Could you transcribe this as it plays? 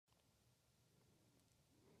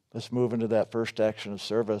Let's move into that first action of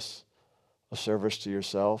service, a service to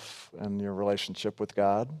yourself and your relationship with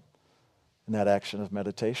God, and that action of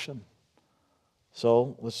meditation.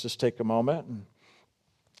 So let's just take a moment and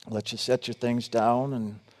let you set your things down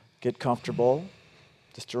and get comfortable.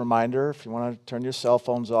 Just a reminder, if you want to turn your cell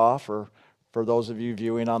phones off, or for those of you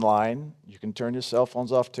viewing online, you can turn your cell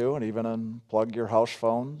phones off too, and even unplug your house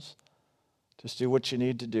phones. Just do what you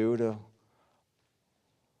need to do to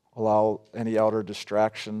allow any outer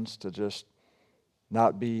distractions to just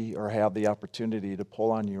not be or have the opportunity to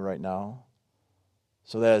pull on you right now.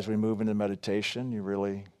 So that as we move into meditation, you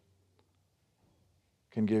really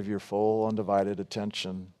can give your full undivided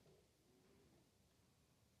attention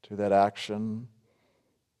to that action,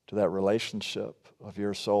 to that relationship of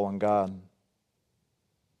your soul and God.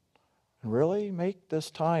 And really make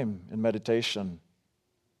this time in meditation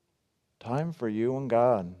time for you and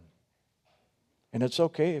God. And it's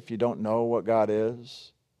okay if you don't know what God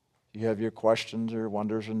is. You have your questions or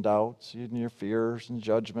wonders and doubts, and your fears and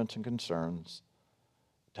judgments and concerns.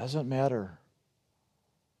 Doesn't matter.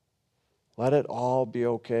 Let it all be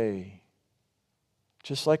okay.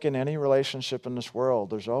 Just like in any relationship in this world,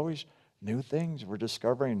 there's always new things we're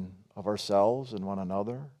discovering of ourselves and one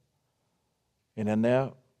another. And in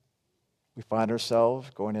that, we find ourselves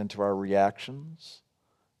going into our reactions,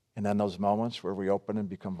 and then those moments where we open and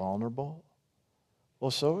become vulnerable.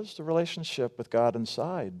 Well, so is the relationship with God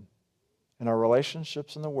inside. And our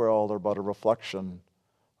relationships in the world are but a reflection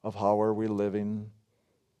of how are we living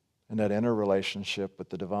in that inner relationship with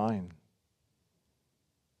the divine.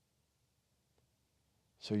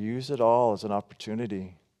 So use it all as an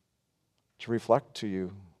opportunity to reflect to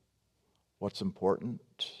you what's important,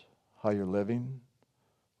 how you're living,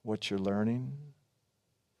 what you're learning,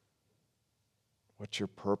 what your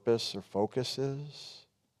purpose or focus is,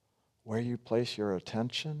 where you place your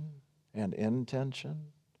attention and intention.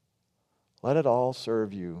 Let it all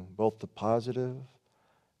serve you, both the positive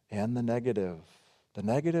and the negative. The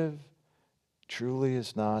negative truly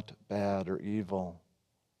is not bad or evil.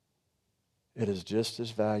 It is just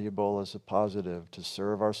as valuable as the positive to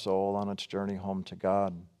serve our soul on its journey home to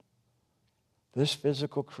God. This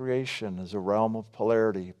physical creation is a realm of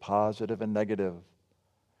polarity, positive and negative.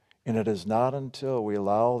 And it is not until we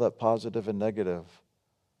allow that positive and negative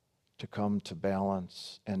to come to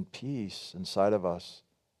balance and peace inside of us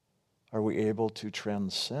are we able to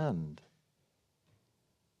transcend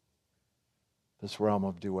this realm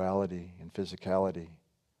of duality and physicality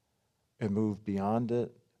and move beyond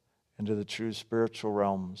it into the true spiritual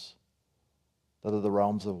realms that are the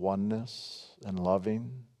realms of oneness and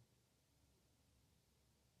loving.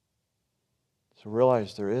 So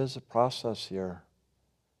realize there is a process here,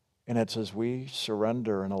 and it's as we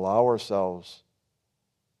surrender and allow ourselves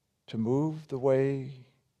to move the way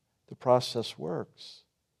the process works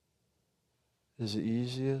is the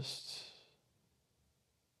easiest,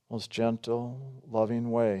 most gentle, loving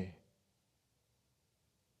way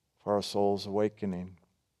for our soul's awakening.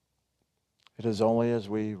 It is only as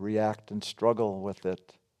we react and struggle with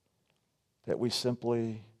it that we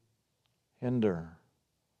simply hinder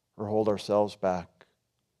or hold ourselves back.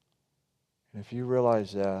 And if you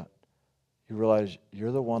realize that, you realize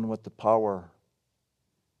you're the one with the power,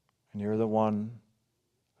 and you're the one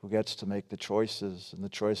who gets to make the choices, and the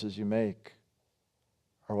choices you make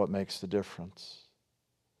are what makes the difference.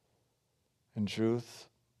 In truth,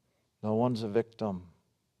 no one's a victim.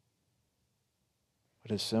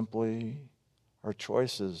 It is simply our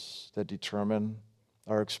choices that determine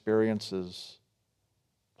our experiences,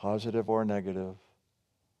 positive or negative,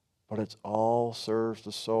 but it all serves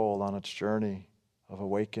the soul on its journey of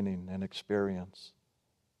awakening and experience.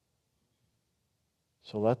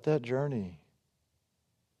 So let that journey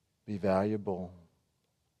be valuable.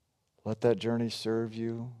 Let that journey serve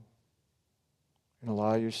you, and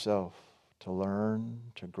allow yourself to learn,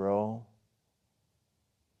 to grow,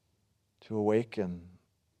 to awaken,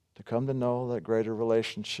 to come to know that greater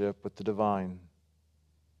relationship with the divine.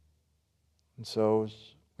 And so as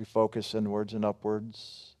we focus inwards and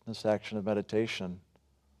upwards in this action of meditation,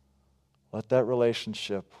 let that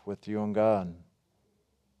relationship with you and God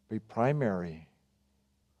be primary.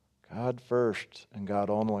 God first and God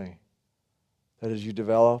only. That as you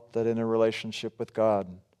develop that inner relationship with God,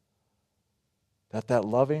 that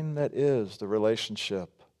loving that is the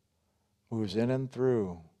relationship moves in and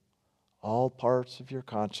through all parts of your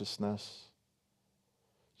consciousness,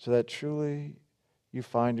 so that truly you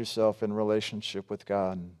find yourself in relationship with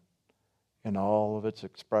God in all of its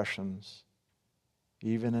expressions,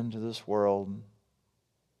 even into this world,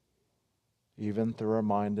 even through our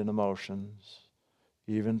mind and emotions,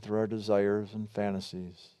 even through our desires and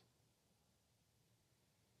fantasies.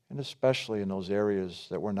 and especially in those areas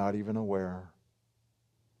that we're not even aware.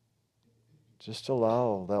 Just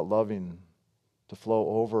allow that loving to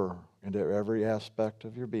flow over into every aspect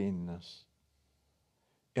of your beingness.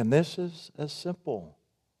 And this is as simple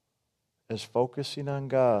as focusing on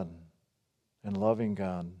God and loving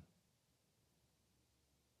God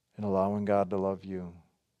and allowing God to love you.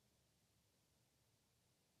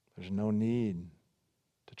 There's no need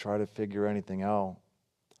to try to figure anything out.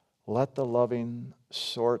 Let the loving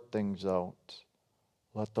sort things out.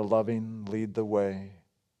 Let the loving lead the way.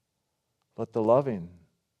 Let the loving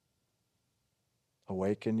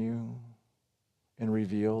awaken you and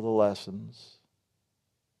reveal the lessons.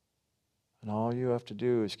 And all you have to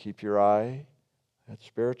do is keep your eye, that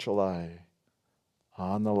spiritual eye,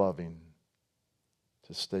 on the loving,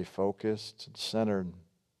 to stay focused and centered.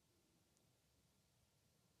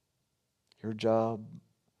 Your job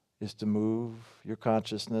is to move your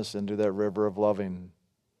consciousness into that river of loving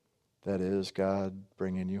that is God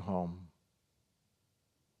bringing you home.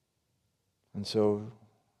 And so,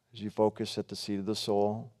 as you focus at the seat of the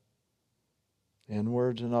soul,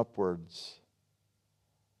 inwards and upwards,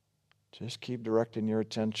 just keep directing your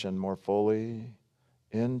attention more fully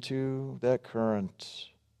into that current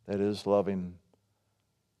that is loving,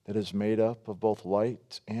 that is made up of both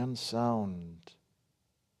light and sound.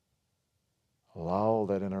 Allow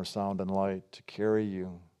that inner sound and light to carry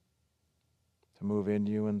you, to move in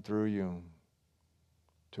you and through you,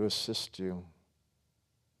 to assist you.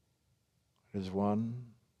 It is one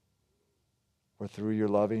where through your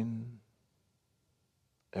loving,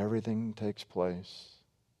 everything takes place.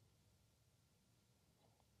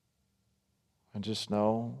 And just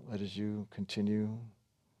know that as you continue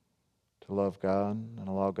to love God and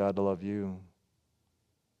allow God to love you,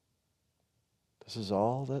 this is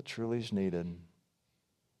all that truly is needed.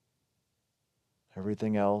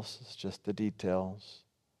 Everything else is just the details.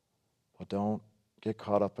 But don't get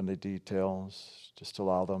caught up in the details. Just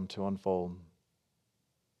allow them to unfold.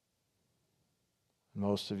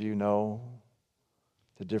 Most of you know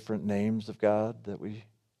the different names of God that we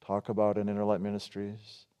talk about in Inner Light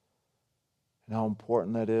Ministries, and how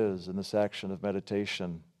important that is in this action of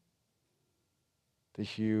meditation. The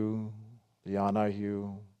Hu, the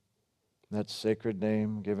Anahu, that sacred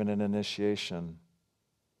name given in initiation,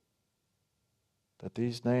 that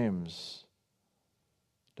these names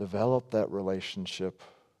develop that relationship.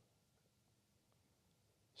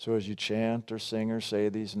 So as you chant or sing or say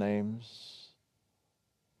these names,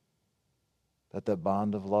 that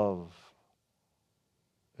bond of love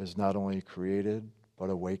is not only created, but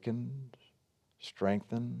awakened,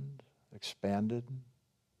 strengthened, expanded.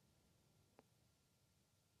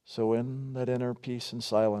 So in that inner peace and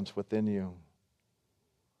silence within you,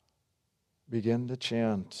 begin to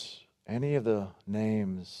chant any of the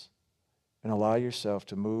names and allow yourself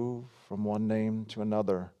to move from one name to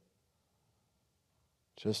another.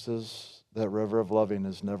 Just as that river of loving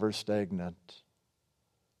is never stagnant.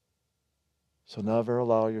 So never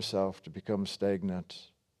allow yourself to become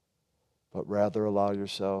stagnant, but rather allow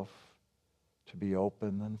yourself to be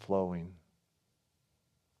open and flowing.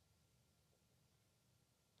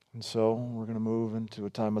 And so we're going to move into a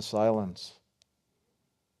time of silence,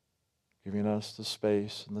 giving us the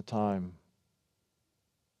space and the time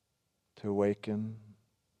to awaken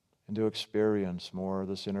and to experience more of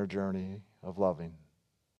this inner journey of loving.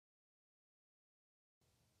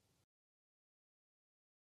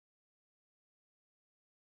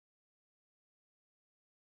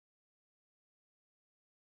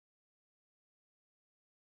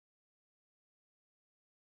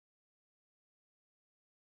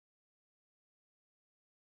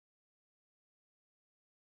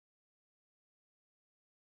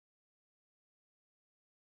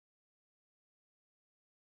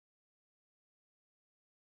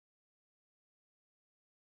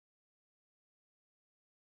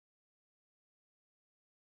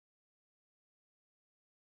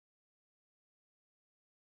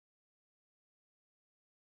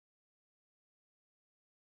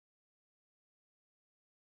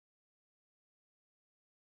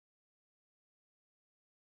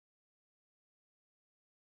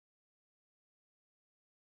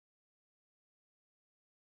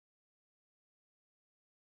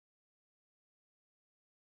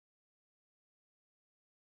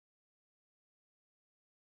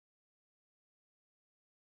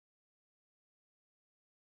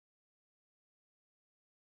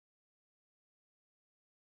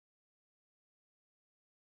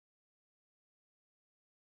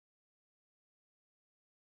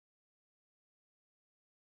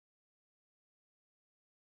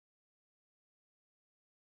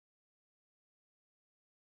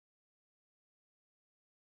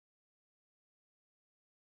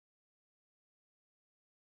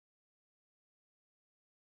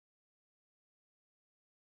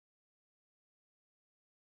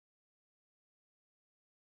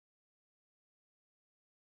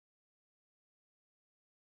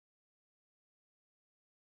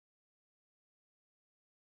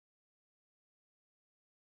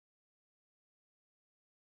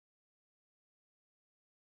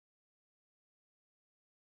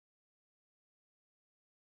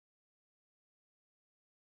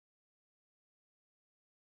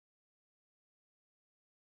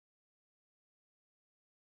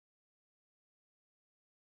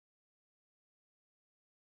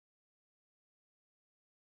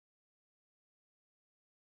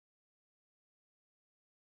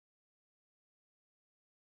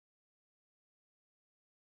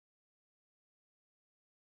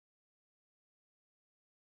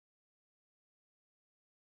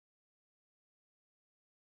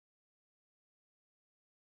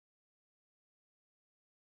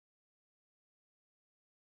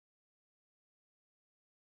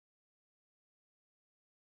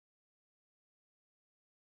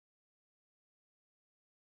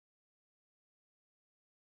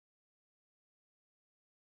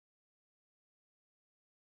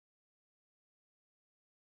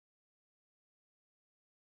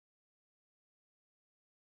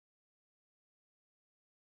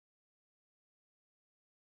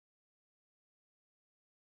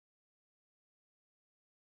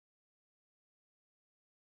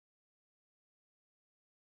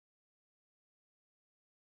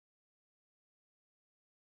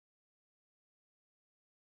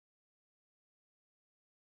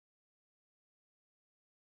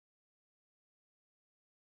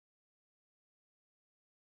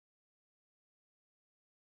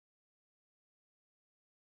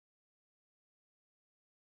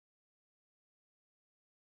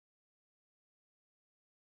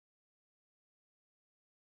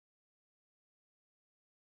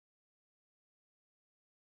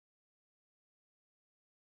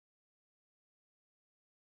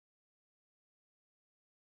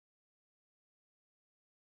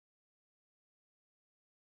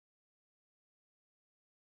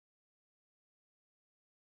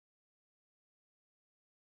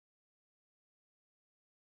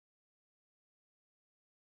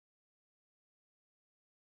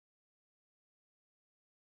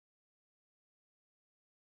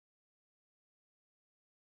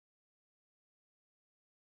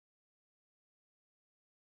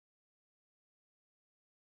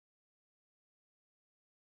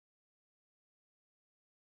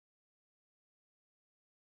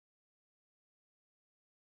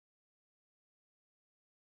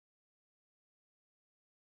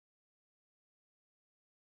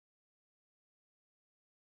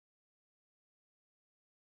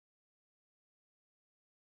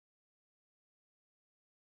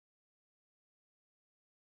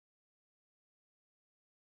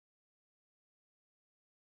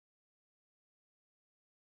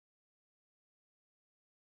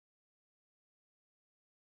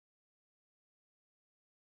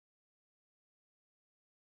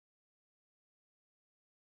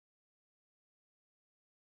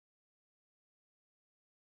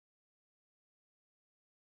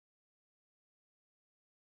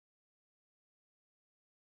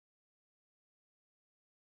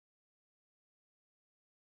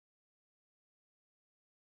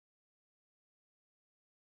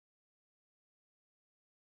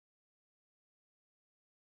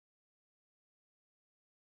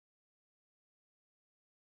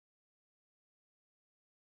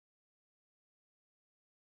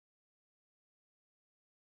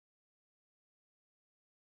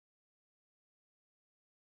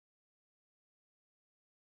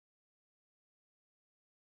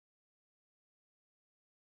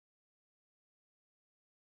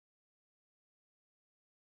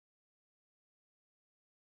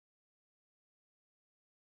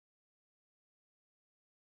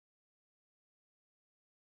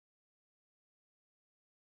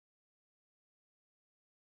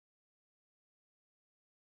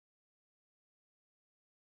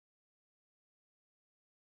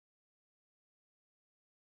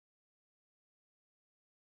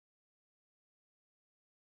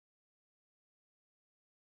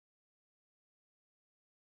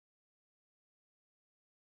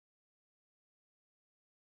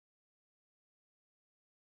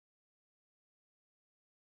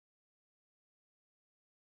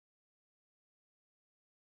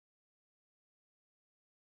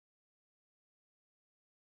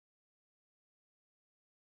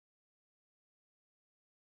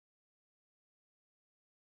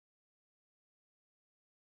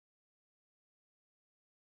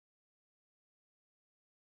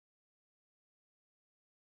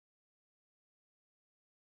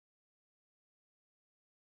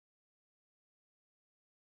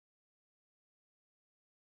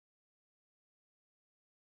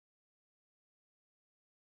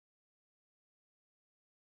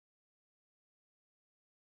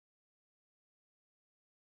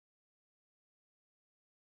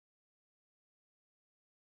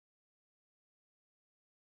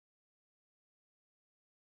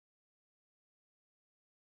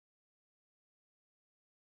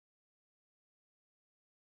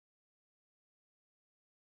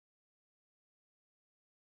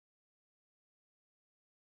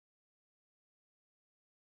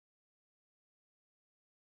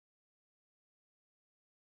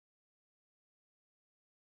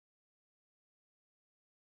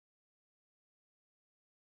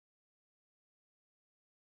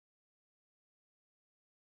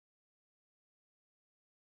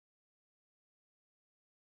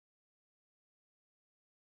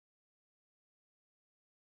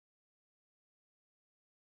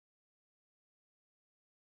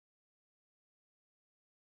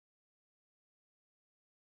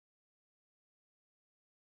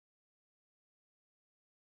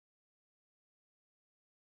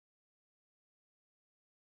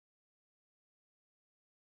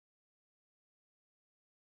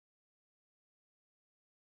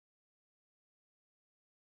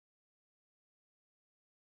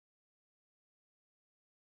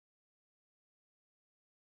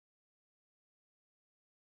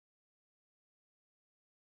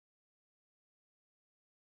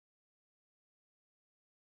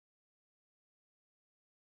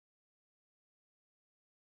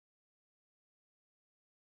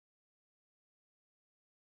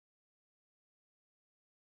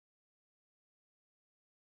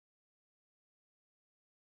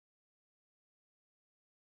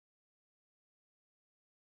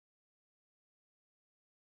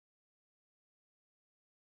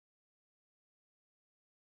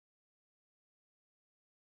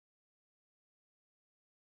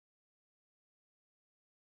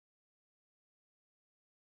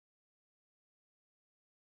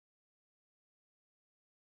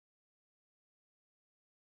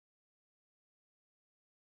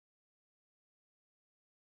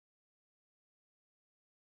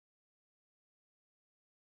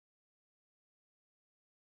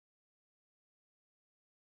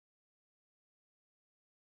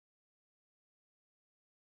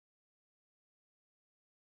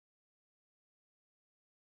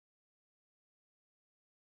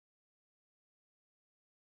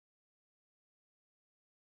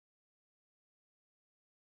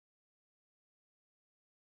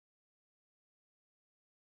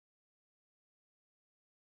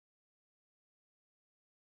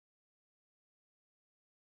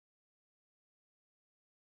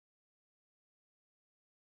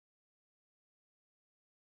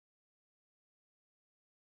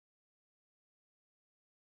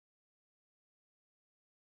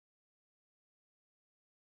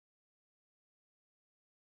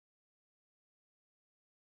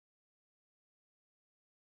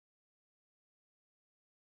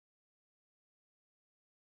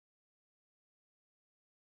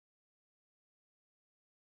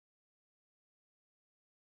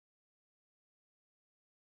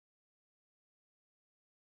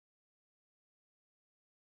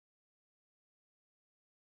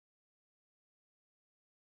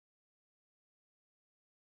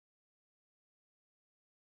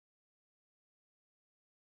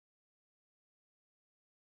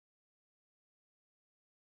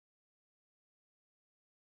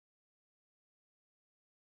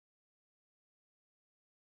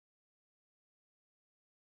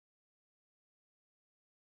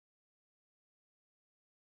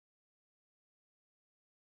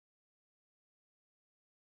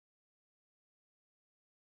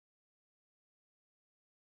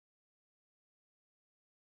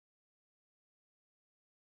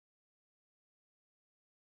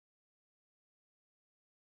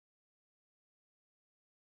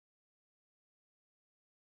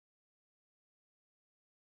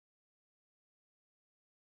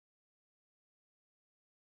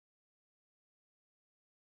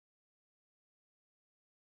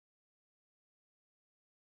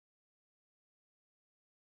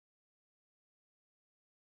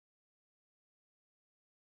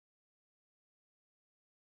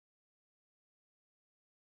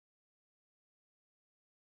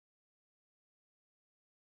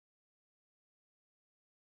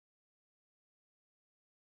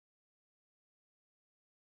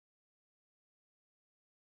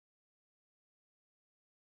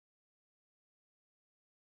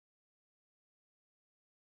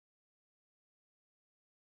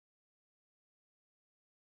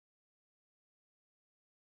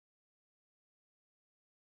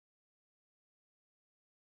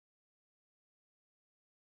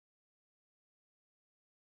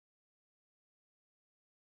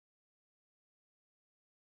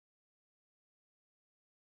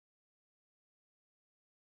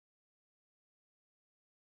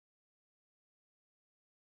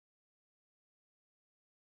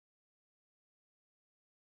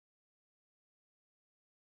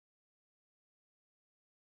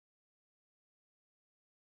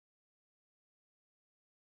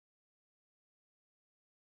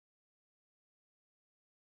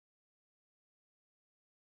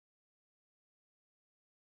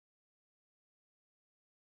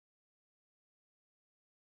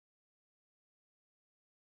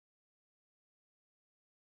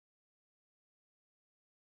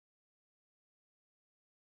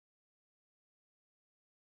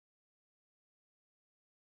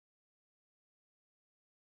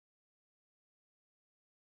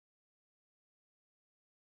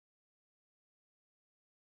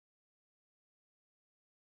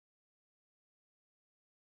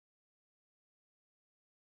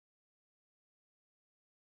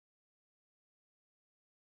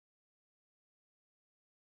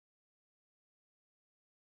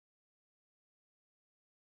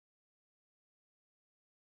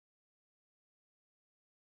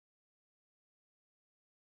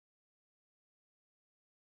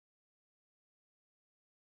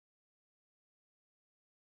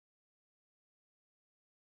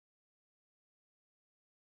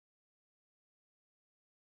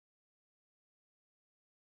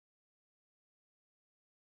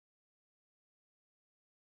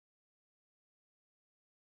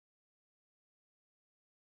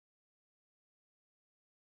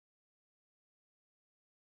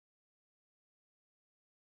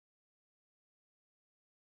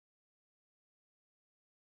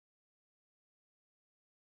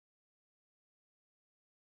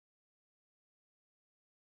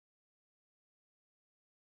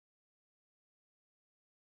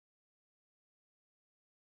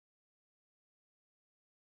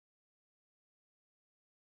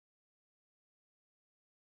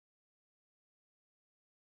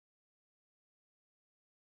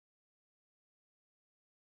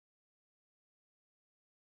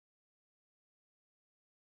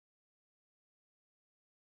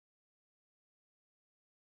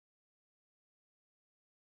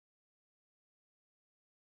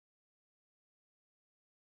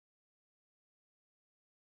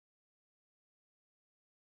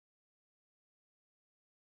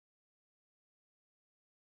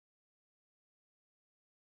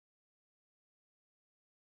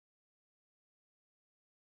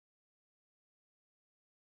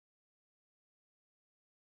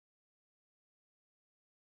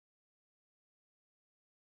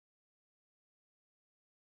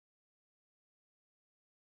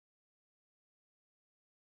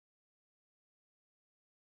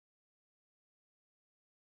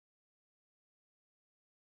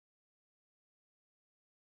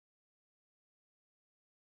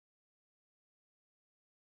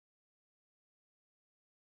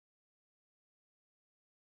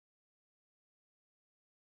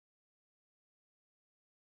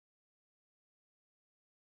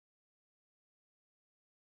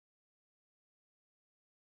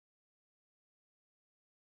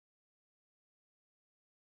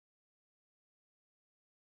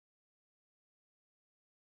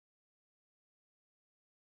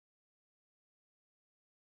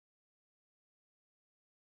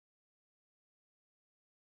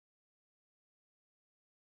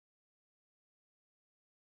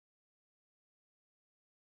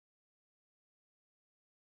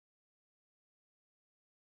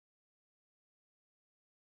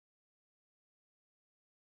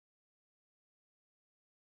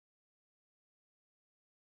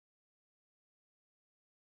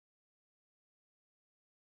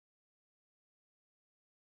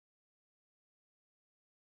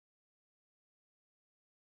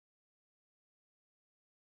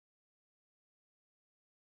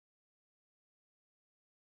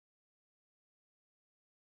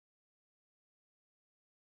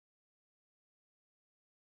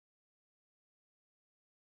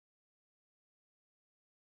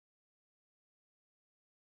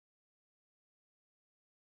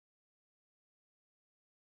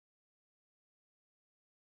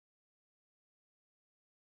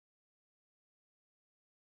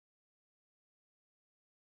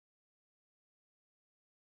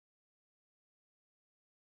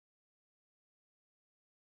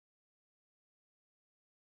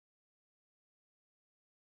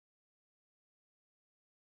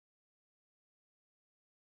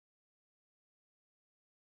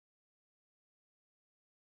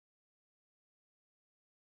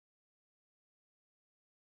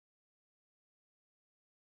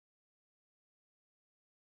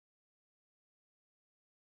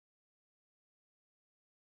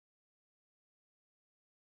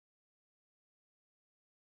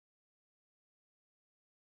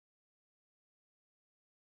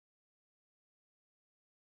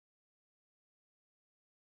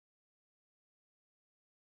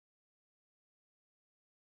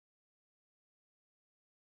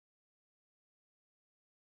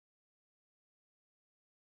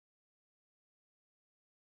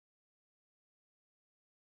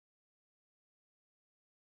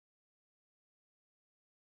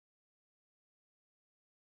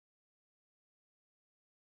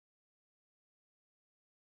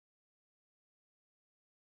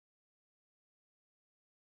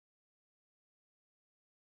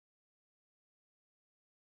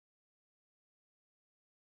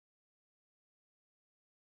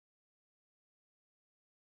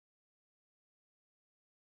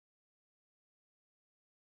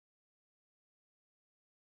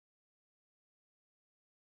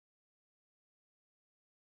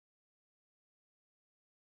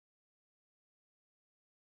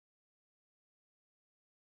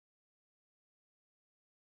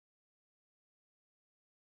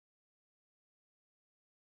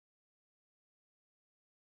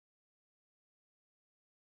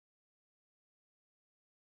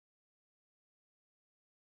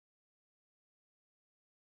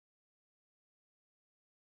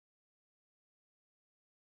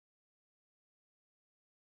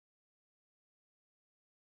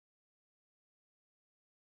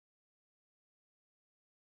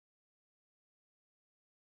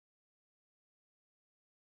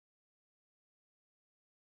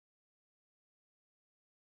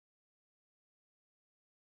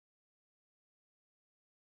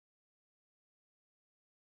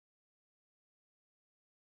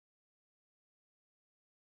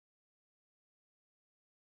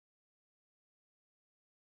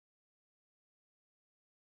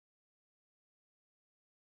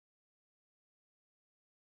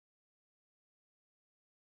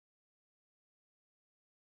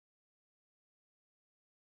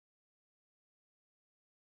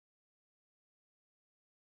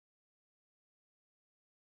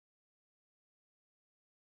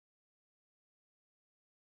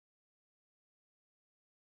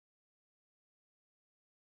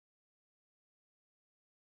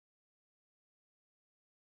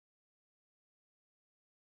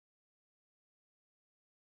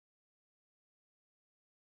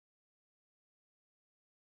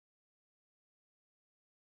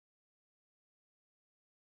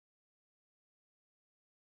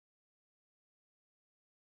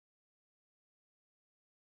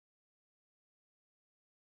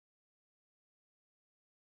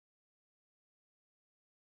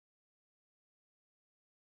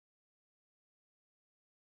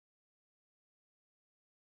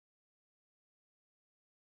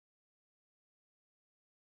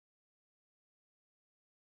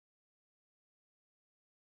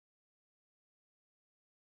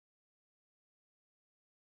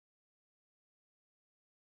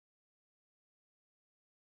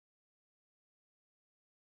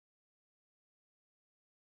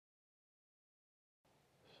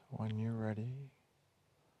 When you're ready,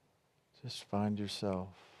 just find yourself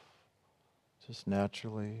just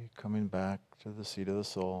naturally coming back to the seat of the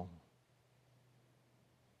soul,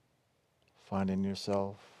 finding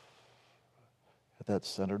yourself at that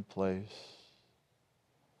centered place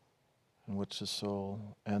in which the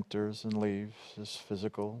soul enters and leaves this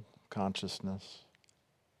physical consciousness,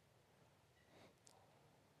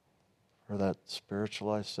 or that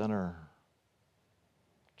spiritualized center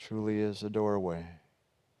truly is a doorway.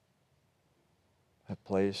 That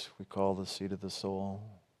place we call the seat of the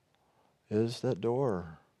soul is that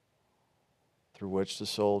door through which the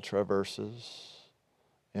soul traverses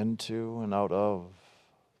into and out of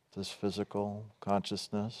this physical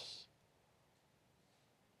consciousness.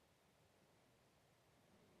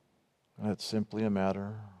 And it's simply a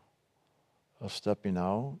matter of stepping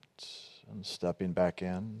out and stepping back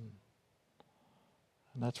in.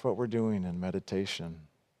 And that's what we're doing in meditation.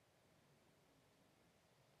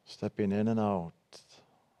 Stepping in and out,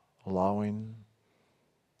 allowing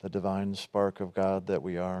the divine spark of God that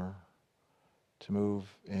we are to move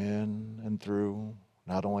in and through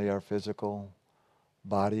not only our physical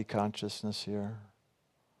body consciousness here,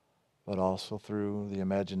 but also through the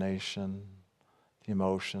imagination, the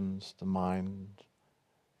emotions, the mind,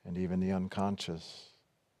 and even the unconscious.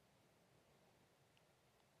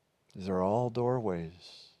 These are all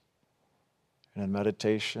doorways. And in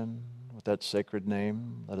meditation, with that sacred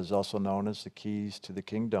name that is also known as the keys to the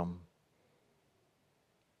kingdom,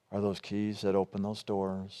 are those keys that open those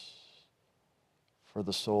doors for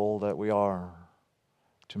the soul that we are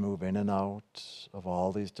to move in and out of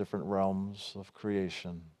all these different realms of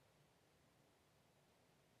creation.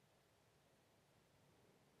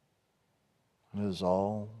 And it is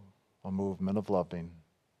all a movement of loving.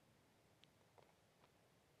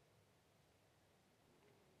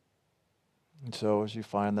 And so as you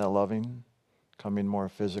find that loving coming more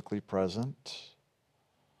physically present,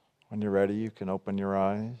 when you're ready, you can open your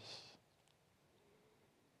eyes.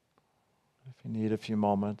 If you need a few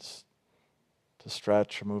moments to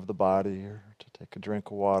stretch or move the body or to take a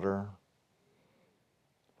drink of water,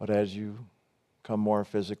 but as you come more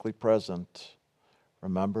physically present,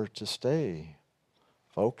 remember to stay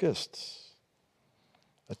focused,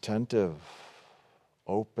 attentive,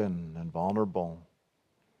 open, and vulnerable,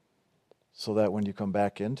 so that when you come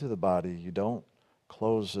back into the body, you don't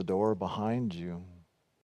close the door behind you,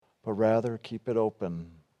 but rather keep it open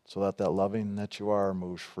so that that loving that you are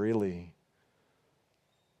moves freely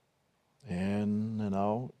in and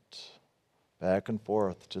out, back and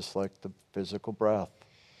forth, just like the physical breath.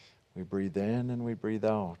 We breathe in and we breathe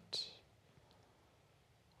out.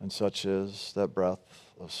 And such is that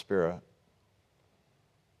breath of spirit.